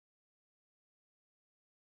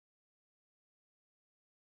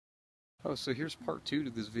Oh, so here's part two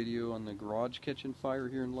to this video on the garage catching fire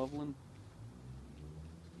here in Loveland.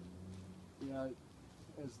 Yeah,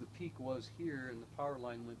 as the peak was here and the power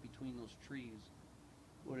line went between those trees,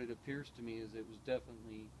 what it appears to me is it was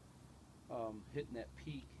definitely hitting that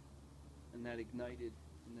peak, and that ignited,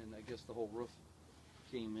 and then I guess the whole roof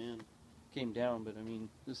came down. But I mean,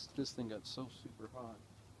 this thing got so super hot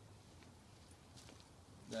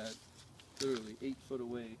that literally 8 foot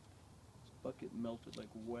away, this bucket melted like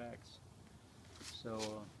wax. So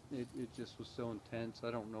it just was so intense.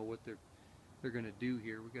 I don't know what they're going to do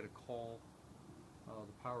here. We got to call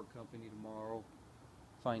the power company tomorrow,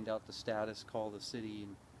 find out the status, call the city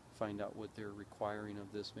and find out what they're requiring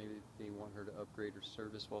of this. Maybe they want her to upgrade her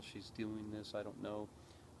service while she's doing this. I don't know.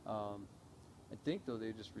 I think though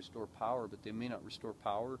they just restore power, but they may not restore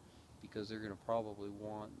power because they're going to probably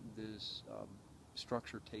want this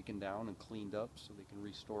structure taken down and cleaned up so they can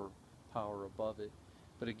restore power above it.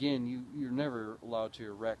 But again, you're never allowed to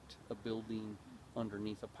erect a building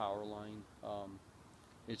underneath a power line.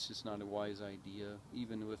 It's just not a wise idea.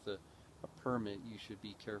 Even with a permit, you should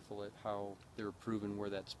be careful at how they're approving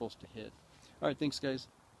where that's supposed to hit. All right, thanks guys.